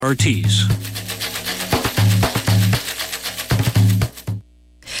Ortiz.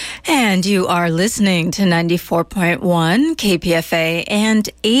 And you are listening to 94.1 KPFA and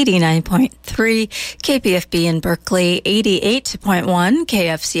 89.3 KPFB in Berkeley, 88.1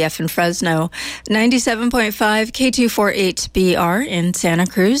 KFCF in Fresno, 97.5 K248BR in Santa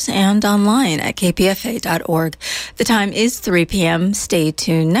Cruz, and online at kpfa.org. The time is 3 p.m. Stay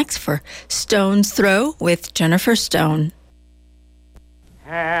tuned next for Stone's Throw with Jennifer Stone.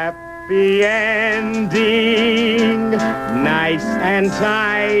 Happy ending, nice and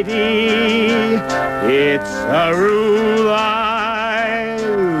tidy. It's a rule I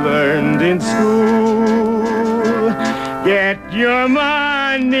learned in school. Get your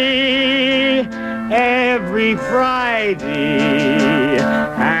money every Friday.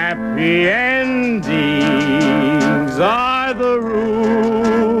 Happy endings are the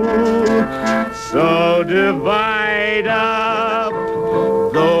rule. So divide up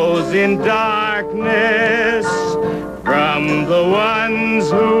those in darkness from the ones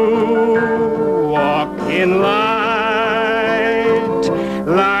who walk in light.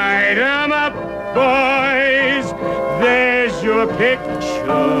 Light 'em up, boys, there's your picture.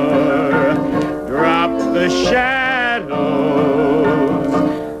 Drop the shadows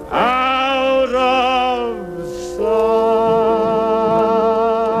out of sight.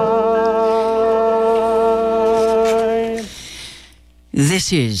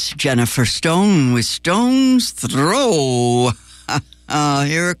 This is Jennifer Stone with Stone's Throw.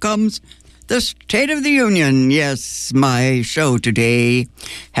 Here comes the State of the Union. Yes, my show today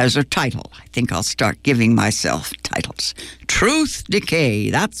has a title. I think I'll start giving myself titles. Truth Decay.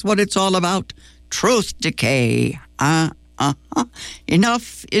 That's what it's all about. Truth Decay.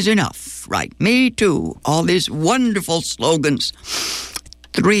 Enough is enough. Right. Me too. All these wonderful slogans.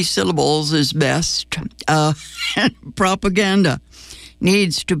 3 syllables is best. Propaganda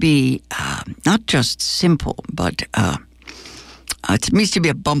needs to be not just simple, but it needs to be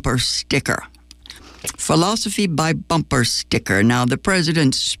a bumper sticker. Philosophy by bumper sticker. Now, the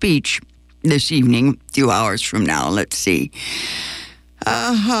president's speech this evening, a few hours from now, let's see.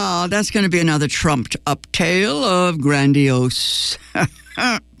 That's going to be another trumped-up tale of grandiose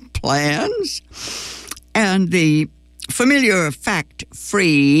plans. And the familiar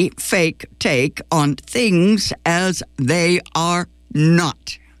fact-free fake take on things as they are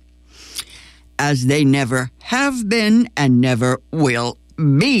not, as they never have been and never will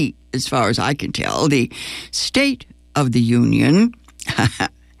be, as far as I can tell. The State of the Union,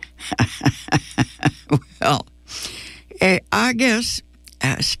 well, I guess,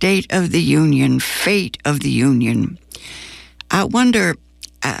 State of the Union, fate of the Union. I wonder,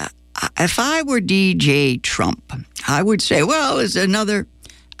 if I were DJ Trump, I would say, well, it's another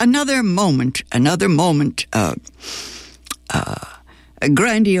moment,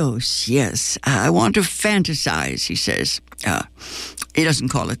 grandiose, yes. I want to fantasize, he says. He doesn't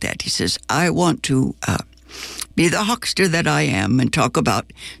call it that. He says, I want to be the huckster that I am and talk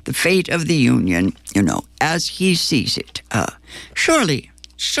about the fate of the Union, as he sees it. Surely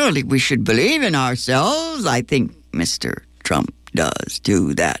we should believe in ourselves. I think Mr. Trump does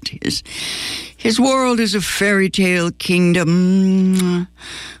do that. His world is a fairy tale kingdom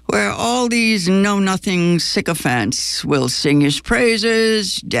where all these know-nothing sycophants will sing his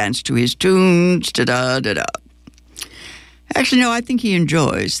praises, dance to his tunes, da-da-da-da. Actually, no, I think he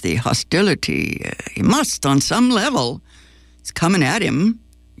enjoys the hostility. He must, on some level. It's coming at him.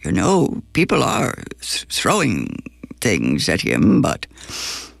 People are throwing things at him, but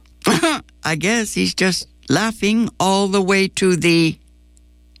I guess he's just laughing all the way to the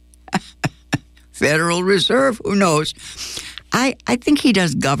Federal Reserve. Who knows? I think he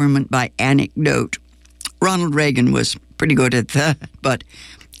does government by anecdote. Ronald Reagan was pretty good at that, but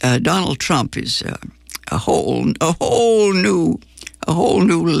Donald Trump is a whole new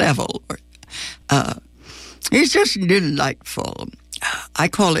level. He's just delightful. I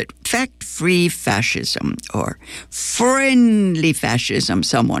call it fact-free fascism or friendly fascism,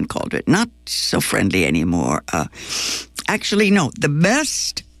 someone called it. Not so friendly anymore. Actually, no. The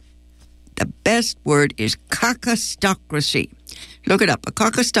best word is caucustocracy. Look it up. A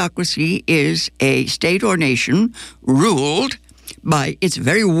caucustocracy is a state or nation ruled by its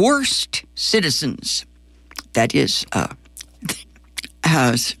very worst citizens. That is,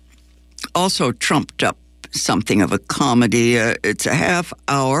 has also trumped up something of a comedy. It's a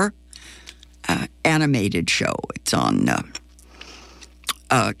half-hour animated show. It's on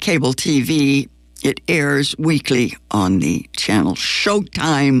cable TV. It airs weekly on the channel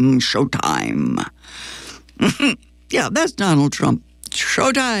Showtime. Yeah, that's Donald Trump.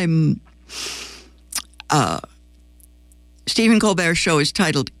 Showtime. Stephen Colbert's show is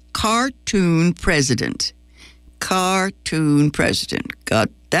titled cartoon president. Cartoon president. Got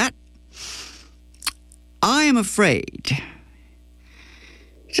that? I am afraid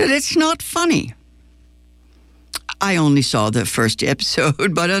that it's not funny. I only saw the first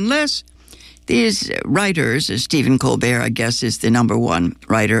episode, but unless these writers, Stephen Colbert, I guess, is the number one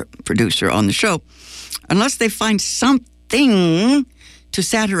writer, producer on the show, unless they find something to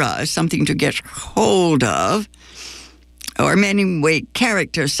satirize, something to get hold of, or anyway,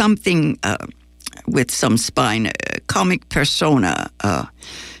 character, something with some spine, comic persona.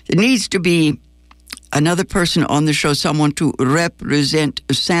 It needs to be another person on the show, someone to represent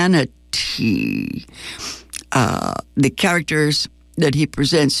sanity. The characters that he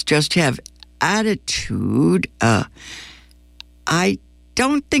presents just have attitude. I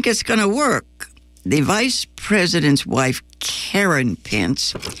don't think it's going to work. The vice president's wife, Karen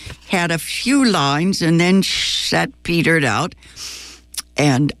Pence, had a few lines and then that petered out.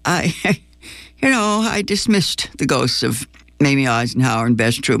 And I dismissed the ghosts of Mamie Eisenhower and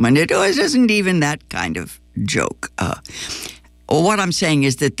Bess Truman. It isn't even that kind of joke. What I'm saying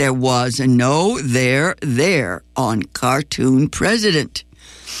is that there was a there on Cartoon President.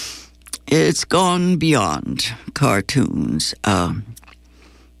 It's gone beyond cartoons.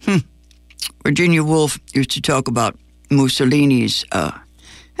 Virginia Woolf used to talk about Mussolini's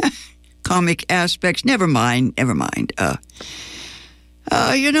comic aspects. Never mind.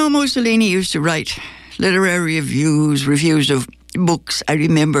 Mussolini used to write literary reviews of books. I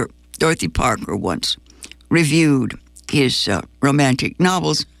remember Dorothy Parker once reviewed his romantic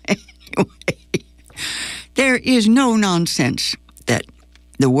novels. Anyway, there is no nonsense that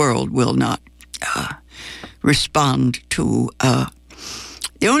the world will not respond to.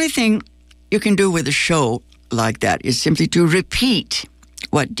 The only thing you can do with a show like that is simply to repeat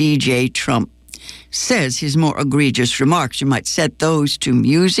what DJ Trump says, his more egregious remarks. You might set those to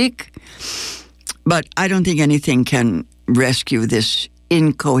music, but I don't think anything can rescue this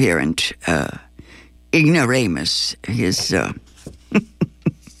incoherent ignoramus. His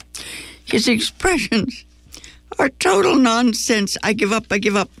expressions are total nonsense. I give up.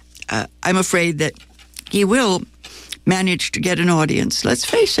 I'm afraid that he will manage to get an audience. Let's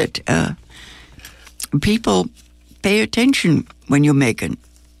face it. People pay attention when you make an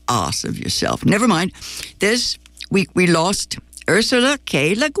ass of yourself. Never mind. This week we lost Ursula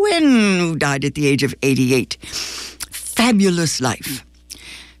K. Le Guin, who died at the age of 88. Fabulous life.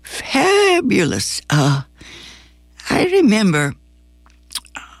 Fabulous. I remember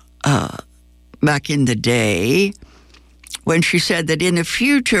back in the day when she said that in the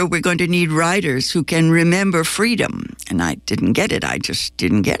future we're going to need writers who can remember freedom. And I didn't get it. I just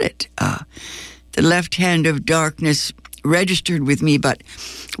didn't get it. The Left Hand of Darkness registered with me, but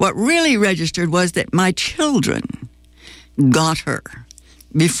what really registered was that my children got her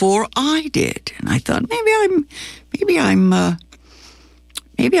before I did. And I thought, maybe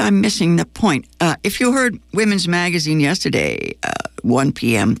I'm missing the point. If you heard Women's Magazine yesterday, 1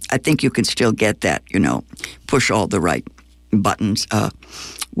 p.m., I think you can still get that, push all the right buttons.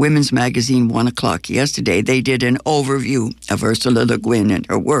 Women's Magazine, 1 o'clock yesterday, they did an overview of Ursula Le Guin and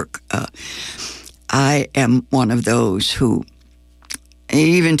her work. I am one of those who,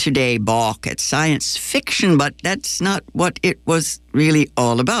 even today, balk at science fiction, but that's not what it was really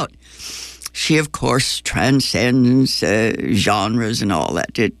all about. She, of course, transcends genres and all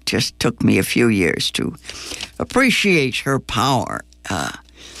that. It just took me a few years to appreciate her power.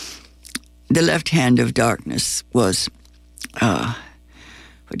 The Left Hand of Darkness was, a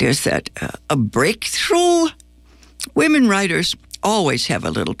breakthrough? Women writers always have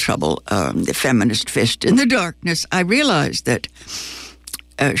a little trouble. The feminist fist in the darkness. I realized that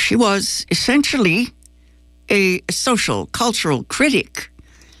she was essentially a social, cultural critic,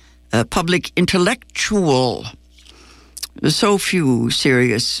 a public intellectual. So few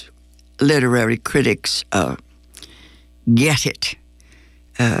serious literary critics get it,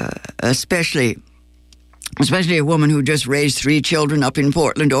 especially a woman who just raised 3 children up in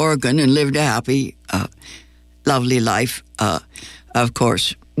Portland, Oregon, and lived a happy, lovely life. Of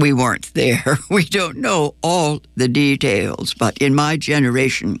course, we weren't there. We don't know all the details, but in my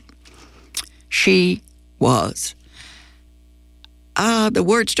generation, she was. The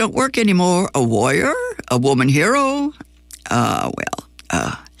words don't work anymore. A warrior, a woman hero.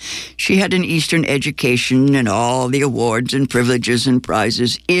 She had an Eastern education and all the awards and privileges and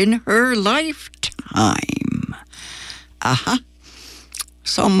prizes in her lifetime.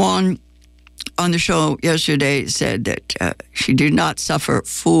 Someone on the show yesterday said that she did not suffer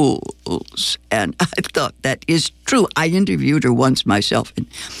fools, and I thought that is true. I interviewed her once myself, and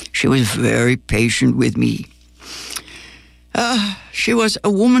she was very patient with me. She was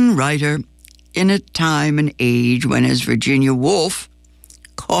a woman writer in a time and age when, as Virginia Woolf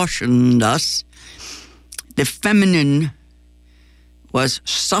cautioned us, the feminine was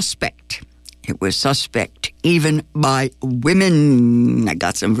suspect. It was suspect even by women. I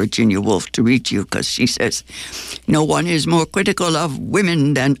got some Virginia Woolf to read you because she says, no one is more critical of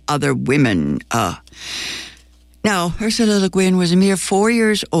women than other women. Now, Ursula Le Guin was a mere 4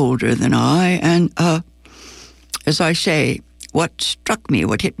 years older than I, and as I say, what struck me,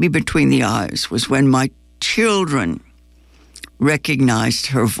 what hit me between the eyes, was when my children recognized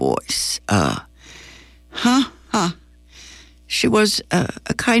her voice. She was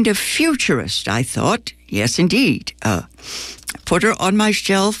a kind of futurist, I thought. Yes, indeed. Put her on my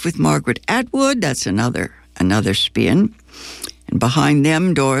shelf with Margaret Atwood. That's another spin. And behind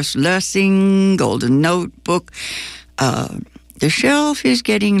them, Doris Lessing, Golden Notebook. The shelf is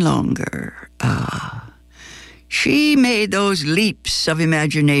getting longer. She made those leaps of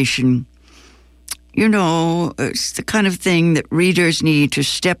imagination. You know, it's the kind of thing that readers need to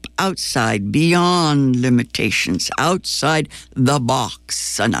step outside, beyond limitations, outside the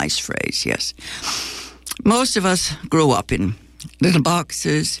box. A nice phrase, yes. Most of us grew up in little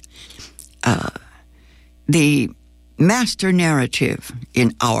boxes. The master narrative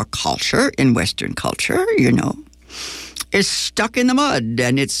in our culture, in Western culture, you know, is stuck in the mud,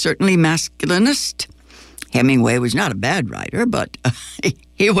 and it's certainly masculinist. Hemingway was not a bad writer, but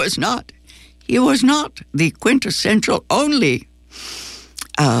he was not. He was not the quintessential only.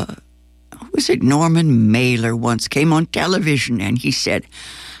 Was it Norman Mailer once came on television and he said,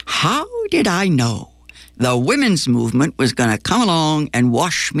 how did I know the women's movement was going to come along and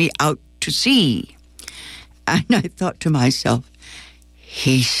wash me out to sea? And I thought to myself,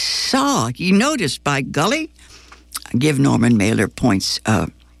 he noticed, by golly. I give Norman Mailer points.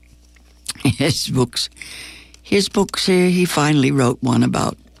 His books, he finally wrote one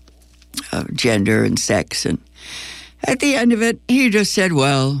about gender and sex, and at the end of it, he just said,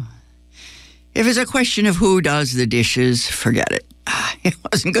 well, if it's a question of who does the dishes, forget it. He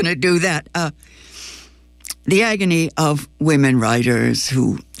wasn't going to do that. The agony of women writers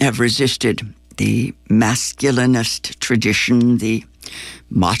who have resisted the masculinist tradition, the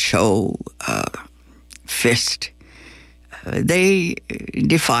macho fist, they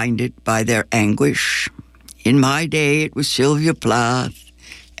defined it by their anguish. In my day, it was Sylvia Plath,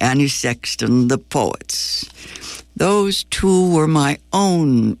 Annie Sexton, the poets. Those two were my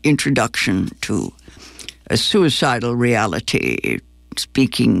own introduction to a suicidal reality,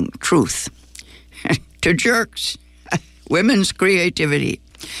 speaking truth to jerks, women's creativity.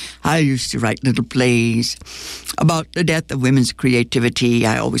 I used to write little plays about the death of women's creativity.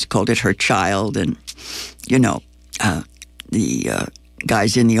 I always called it Her Child, and, you know, the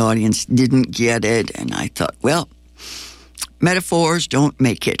guys in the audience didn't get it, and I thought, well, metaphors don't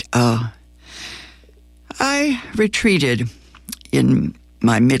make it. I retreated in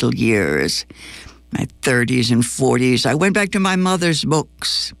my middle years, my 30s and 40s. I went back to my mother's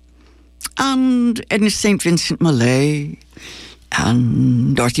books, and Edna St. Vincent Millay,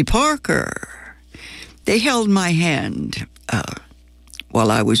 and Dorothy Parker. They held my hand while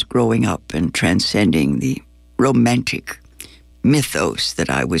I was growing up and transcending the romantic mythos that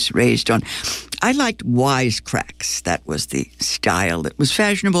I was raised on. I liked wisecracks. That was the style that was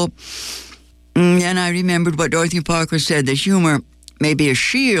fashionable. And I remembered what Dorothy Parker said, that humor may be a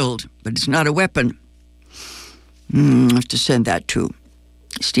shield, but it's not a weapon. I have to send that to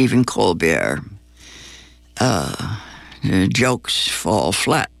Stephen Colbert. Jokes fall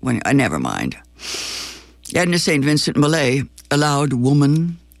flat when... never mind. Edna St. Vincent Millay allowed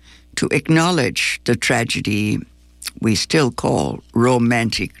woman to acknowledge the tragedy we still call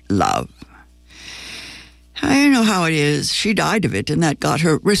romantic love. I know how it is. She died of it, and that got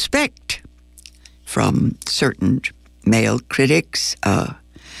her respect from certain male critics.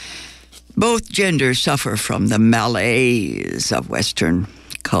 Both genders suffer from the malaise of Western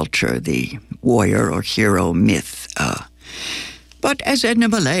culture, the warrior or hero myth. But as Edna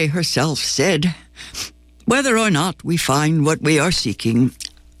Millay herself said, whether or not we find what we are seeking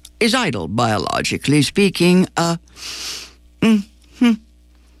is idle, biologically speaking.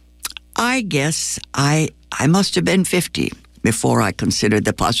 I guess I must have been 50 before I considered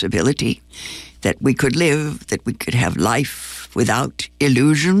the possibility that we could live, that we could have life without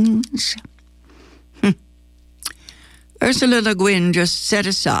illusions. Ursula Le Guin just set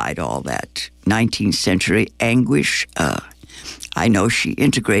aside all that 19th century anguish. I know she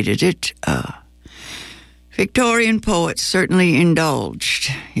integrated it. Victorian poets certainly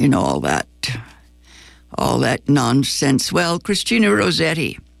indulged in all that nonsense. Well, Christina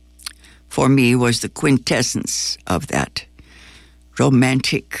Rossetti, for me, was the quintessence of that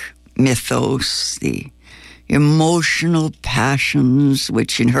romantic mythos, the emotional passions,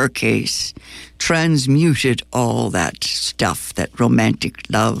 which in her case transmuted all that stuff, that romantic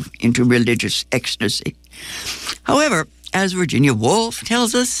love, into religious ecstasy. However, as Virginia Woolf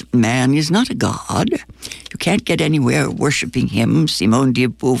tells us, man is not a god. You can't get anywhere worshiping him. Simone de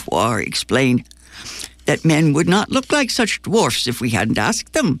Beauvoir explained that men would not look like such dwarfs if we hadn't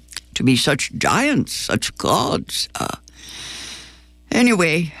asked them to be such giants, such gods.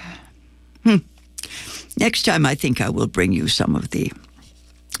 Anyway, next time I think I will bring you some of the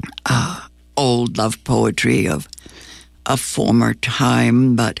old love poetry of a former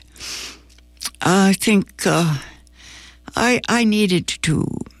time, but I think I needed to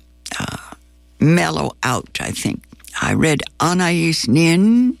mellow out, I think. I read Anais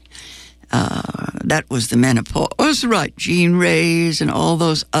Nin. That was the menopause, right? Jean Reyes and all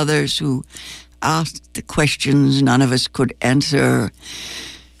those others who asked the questions none of us could answer.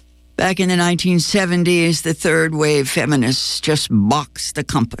 Back in the 1970s, the third wave feminists just boxed the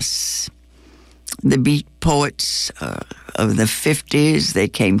compass. The beat poets of the 50s, they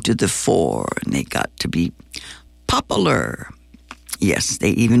came to the fore and they got to be popular. Yes, they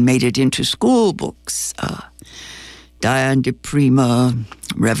even made it into school books. Diane de Prima,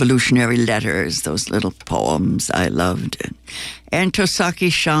 Revolutionary Letters, those little poems I loved. And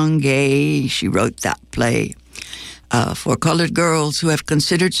Tosaki Shange, she wrote that play for colored girls who have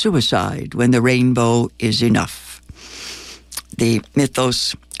considered suicide when the rainbow is enough. The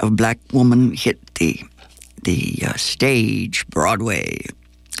mythos of black woman hit the stage, Broadway.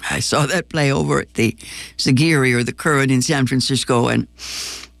 I saw that play over at the Zagiri or the Curran in San Francisco, and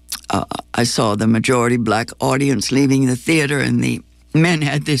I saw the majority black audience leaving the theater, and the men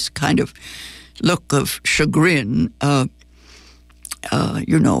had this kind of look of chagrin.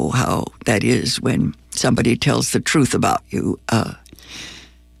 You know how that is when somebody tells the truth about you.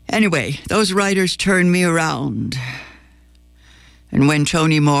 Anyway, those writers turned me around. And when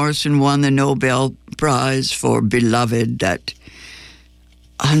Toni Morrison won the Nobel Prize for Beloved, that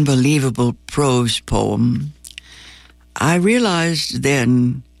unbelievable prose poem, I realized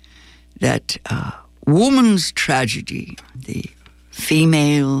then that woman's tragedy, the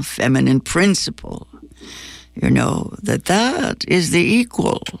female feminine principle, that is the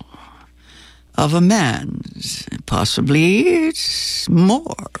equal of a man's. Possibly it's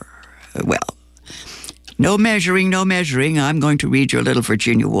more. Well, no measuring. I'm going to read you a little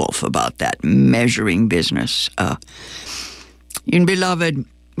Virginia Woolf about that measuring business. In Beloved,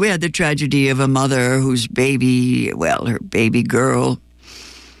 we had the tragedy of a mother whose her baby girl,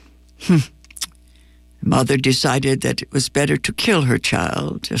 mother decided that it was better to kill her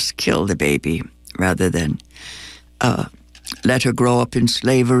child, just kill the baby, rather than let her grow up in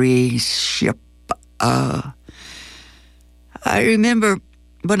slavery. I remember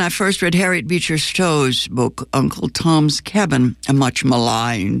when I first read Harriet Beecher Stowe's book, Uncle Tom's Cabin, a much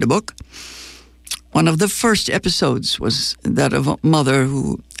maligned book. One of the first episodes was that of a mother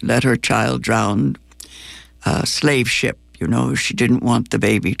who let her child drown a slave ship. She didn't want the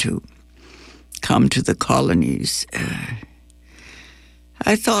baby to come to the colonies.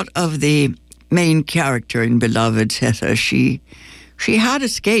 I thought of the main character in Beloved, Zeta. She had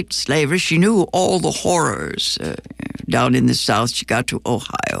escaped slavery. She knew all the horrors. Down in the South, she got to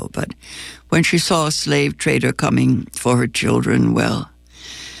Ohio. But when she saw a slave trader coming for her children, well,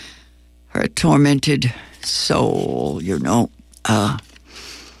 her tormented soul,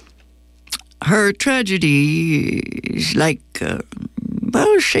 her tragedy is like,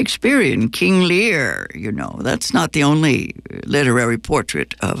 Shakespearean, King Lear, That's not the only literary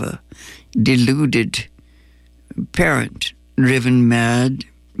portrait of a deluded parent driven mad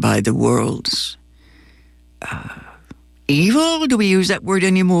by the world's evil. Do we use that word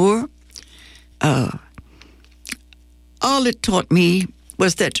anymore? All it taught me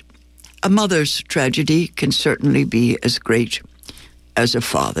was that a mother's tragedy can certainly be as great as a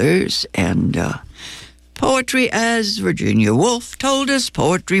father's, and poetry, as Virginia Woolf told us,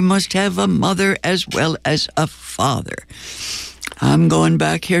 poetry must have a mother as well as a father. I'm going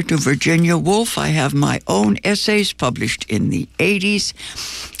back here to Virginia Woolf. I have my own essays published in the 80s,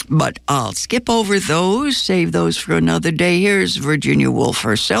 but I'll skip over those, save those for another day. Here's Virginia Woolf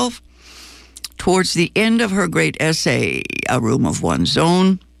herself. Towards the end of her great essay, A Room of One's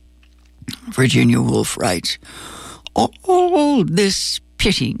Own, Virginia Woolf writes, all this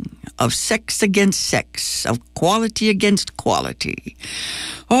pitting of sex against sex, of quality against quality,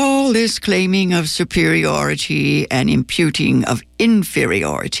 all this claiming of superiority and imputing of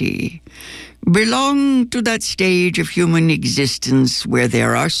inferiority belong to that stage of human existence where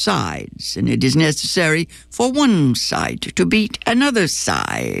there are sides, and it is necessary for one side to beat another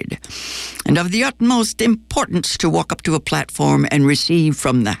side, and of the utmost importance to walk up to a platform and receive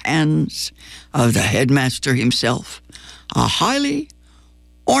from the hands of the headmaster himself a highly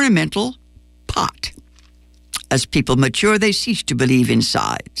ornamental pot. As people mature, they cease to believe in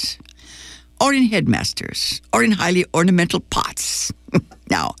sides, or in headmasters, or in highly ornamental pots.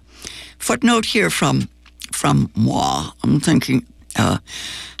 Now, footnote here from moi. I'm thinking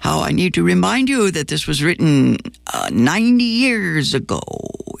how I need to remind you that this was written 90 years ago,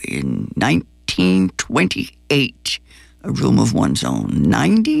 in 1928, A Room of One's Own.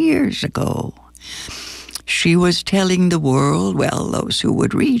 90 years ago. She was telling the world, well, those who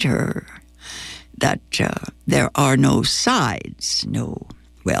would read her, that there are no sides,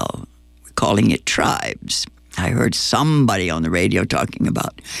 we're calling it tribes. I heard somebody on the radio talking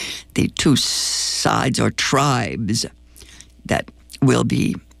about the two sides or tribes that will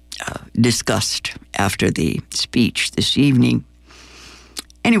be discussed after the speech this evening.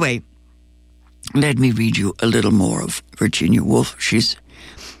 Anyway, let me read you a little more of Virginia Woolf. She's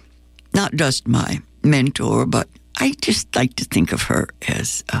not just my mentor, but I just like to think of her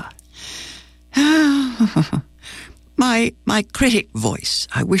as my critic voice.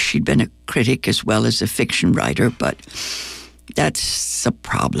 I wish she'd been a critic as well as a fiction writer, but that's the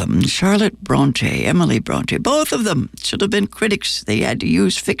problem. Charlotte Bronte, Emily Bronte, both of them should have been critics. They had to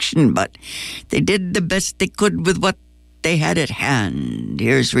use fiction, but they did the best they could with what they had at hand.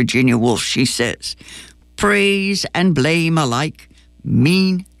 Here's Virginia Woolf. She says, praise and blame alike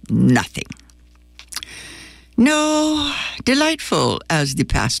mean nothing. No, delightful as the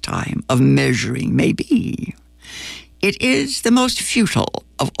pastime of measuring may be, it is the most futile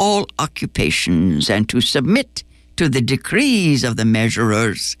of all occupations, and to submit to the decrees of the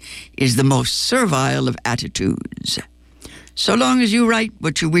measurers is the most servile of attitudes. So long as you write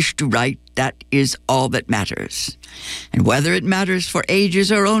what you wish to write, that is all that matters. And whether it matters for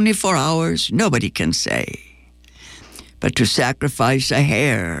ages or only for hours, nobody can say. But to sacrifice a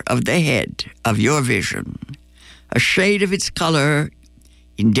hair of the head of your vision, a shade of its color,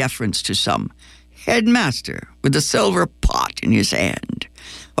 in deference to some headmaster with a silver pot in his hand,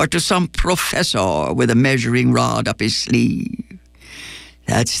 or to some professor with a measuring rod up his sleeve,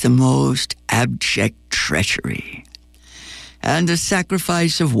 that's the most abject treachery. And the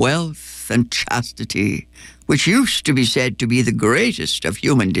sacrifice of wealth and chastity, which used to be said to be the greatest of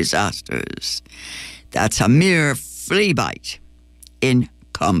human disasters, that's a mere flea bite in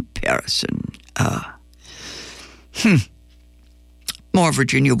comparison. More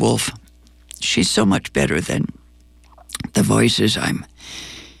Virginia Woolf. She's so much better than the voices I'm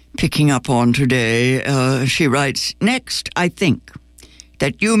picking up on today. She writes, next, I think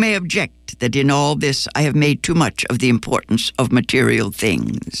that you may object that in all this I have made too much of the importance of material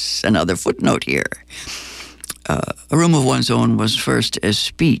things. Another footnote here. A Room of One's Own was first a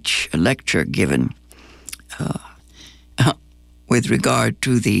speech, a lecture given with regard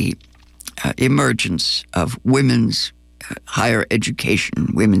to the emergence of women's higher education,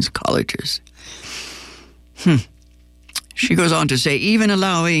 women's colleges. She goes on to say, even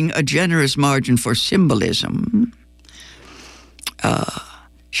allowing a generous margin for symbolism,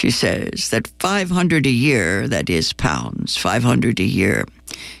 she says that 500 a year, that is pounds, 500 a year,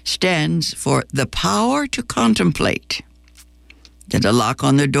 stands for the power to contemplate. That a lock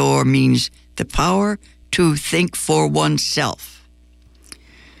on the door means the power to think for oneself.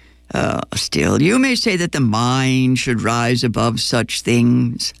 Still, you may say that the mind should rise above such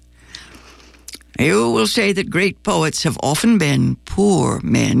things. You will say that great poets have often been poor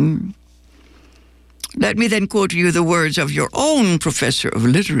men. Let me then quote you the words of your own professor of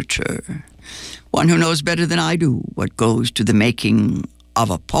literature, one who knows better than I do what goes to the making of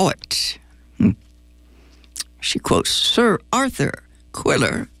a poet. She quotes Sir Arthur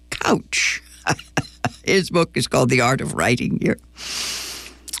Quiller Couch. His book is called The Art of Writing here.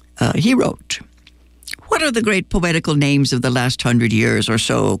 He wrote, what are the great poetical names of the last 100 years or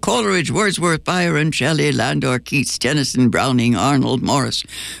so? Coleridge, Wordsworth, Byron, Shelley, Landor, Keats, Tennyson, Browning, Arnold, Morris,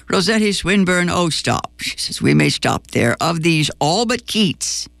 Rossetti, Swinburne. Oh, stop. She says, we may stop there. Of these, all but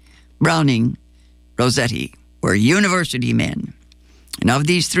Keats, Browning, Rossetti were university men. And of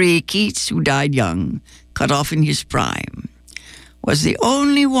these three, Keats, who died young, cut off in his prime, was the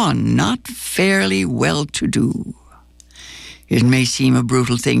only one not fairly well-to-do. It may seem a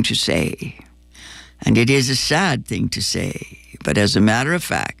brutal thing to say, and it is a sad thing to say, but as a matter of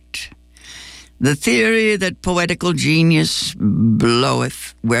fact, the theory that poetical genius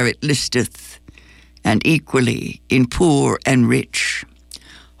bloweth where it listeth, and equally in poor and rich,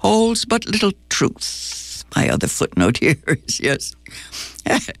 holds but little truth. My other footnote here is, yes,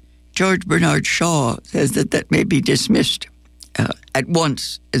 George Bernard Shaw says that may be dismissed at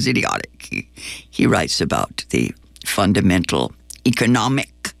once as idiotic. He writes about the fundamental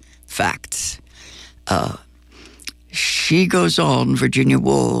economic facts. She goes on, Virginia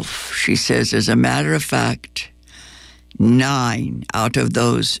Woolf, she says, as a matter of fact, 9 out of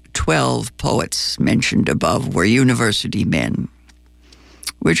those 12 poets mentioned above were university men,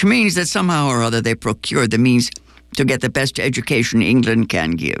 which means that somehow or other they procured the means to get the best education England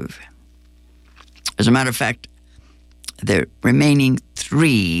can give. As a matter of fact, the remaining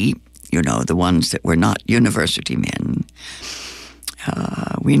 3, the ones that were not university men,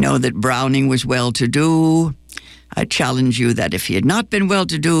 we know that Browning was well-to-do. I challenge you that if he had not been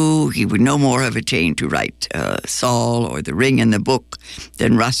well-to-do, he would no more have attained to write Saul or The Ring and the Book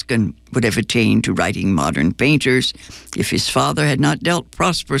than Ruskin would have attained to writing Modern Painters if his father had not dealt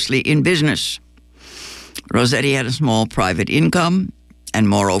prosperously in business. Rossetti had a small private income, and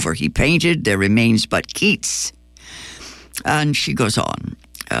moreover, he painted. There remains but Keats. And she goes on.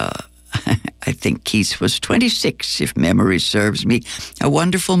 I think Keats was 26, if memory serves me. A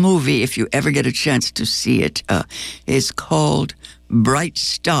wonderful movie, if you ever get a chance to see it, is called Bright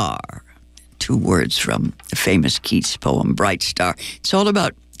Star. 2 words from the famous Keats poem, Bright Star. It's all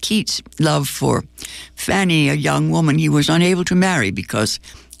about Keats' love for Fanny, a young woman he was unable to marry because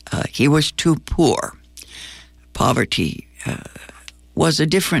he was too poor. Poverty was a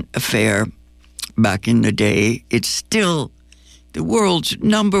different affair back in the day. It's still the world's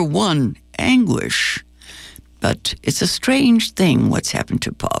number one anguish. But it's a strange thing what's happened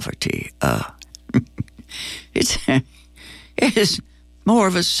to poverty. It is more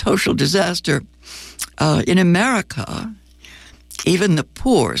of a social disaster. In America, even the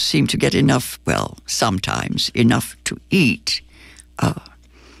poor seem to get enough, sometimes enough to eat.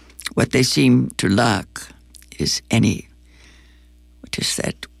 What they seem to lack is what is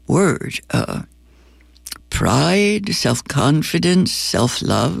that word? Pride, self-confidence,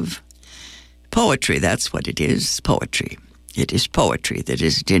 self-love. Poetry, that's what it is, poetry. It is poetry that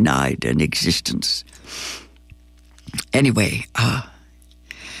is denied an existence. Anyway,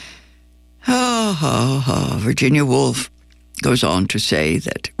 Virginia Woolf goes on to say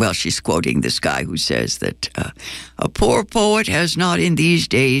that, she's quoting this guy who says that a poor poet has not in these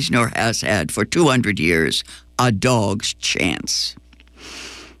days, nor has had for 200 years, a dog's chance.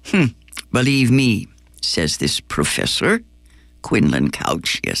 Believe me, says this professor, Quinlan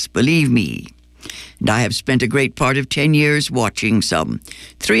Couch. Yes, believe me. And I have spent a great part of 10 years watching some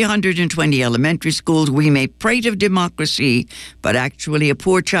 320 elementary schools. We may prate of democracy, but actually a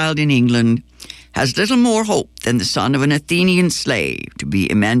poor child in England has little more hope than the son of an Athenian slave to be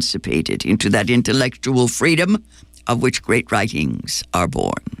emancipated into that intellectual freedom of which great writings are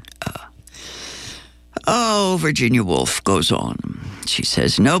born. Virginia Woolf goes on. She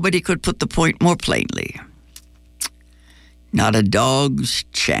says, nobody could put the point more plainly. Not a dog's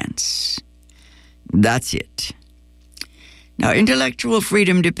chance. That's it. Now, intellectual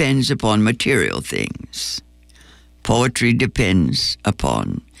freedom depends upon material things. Poetry depends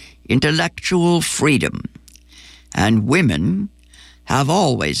upon intellectual freedom. And women have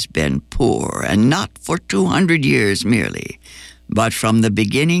always been poor, and not for 200 years merely, but from the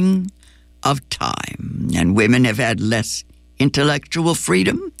beginning of time. And women have had less intellectual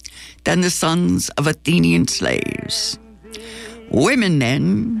freedom than the sons of Athenian slaves. Women,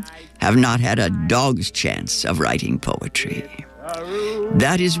 then, have not had a dog's chance of writing poetry.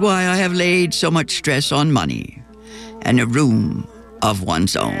 That is why I have laid so much stress on money and a room of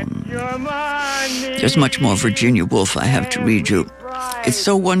one's own. There's much more Virginia Woolf I have to read you. It's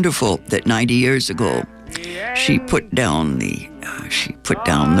so wonderful that 90 years ago she put down the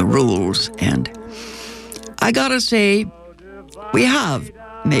rules, and I gotta say, we have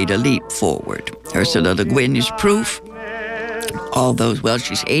made a leap forward. Ursula Le Guin is proof. All those,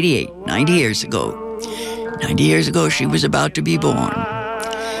 she's 88, 90 years ago. 90 years ago, she was about to be born.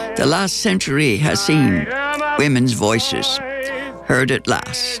 The last century has seen women's voices heard at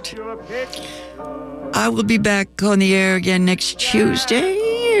last. I will be back on the air again next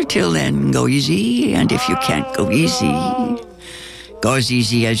Tuesday. Till then, go easy. And if you can't go easy, go as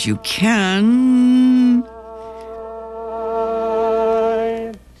easy as you can.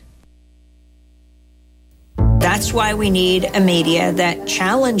 That's why we need a media that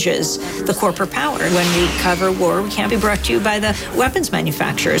challenges the corporate power. When we cover war, we can't be brought to you by the weapons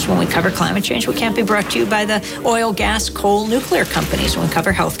manufacturers. When we cover climate change, we can't be brought to you by the oil, gas, coal, nuclear companies. When we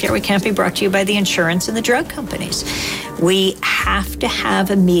cover healthcare, we can't be brought to you by the insurance and the drug companies. We have to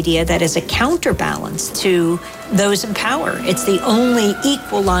have a media that is a counterbalance to those in power. It's the only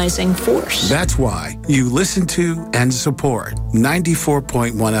equalizing force. That's why you listen to and support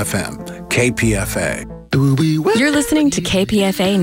 94.1 FM, KPFA. You're listening to KPFA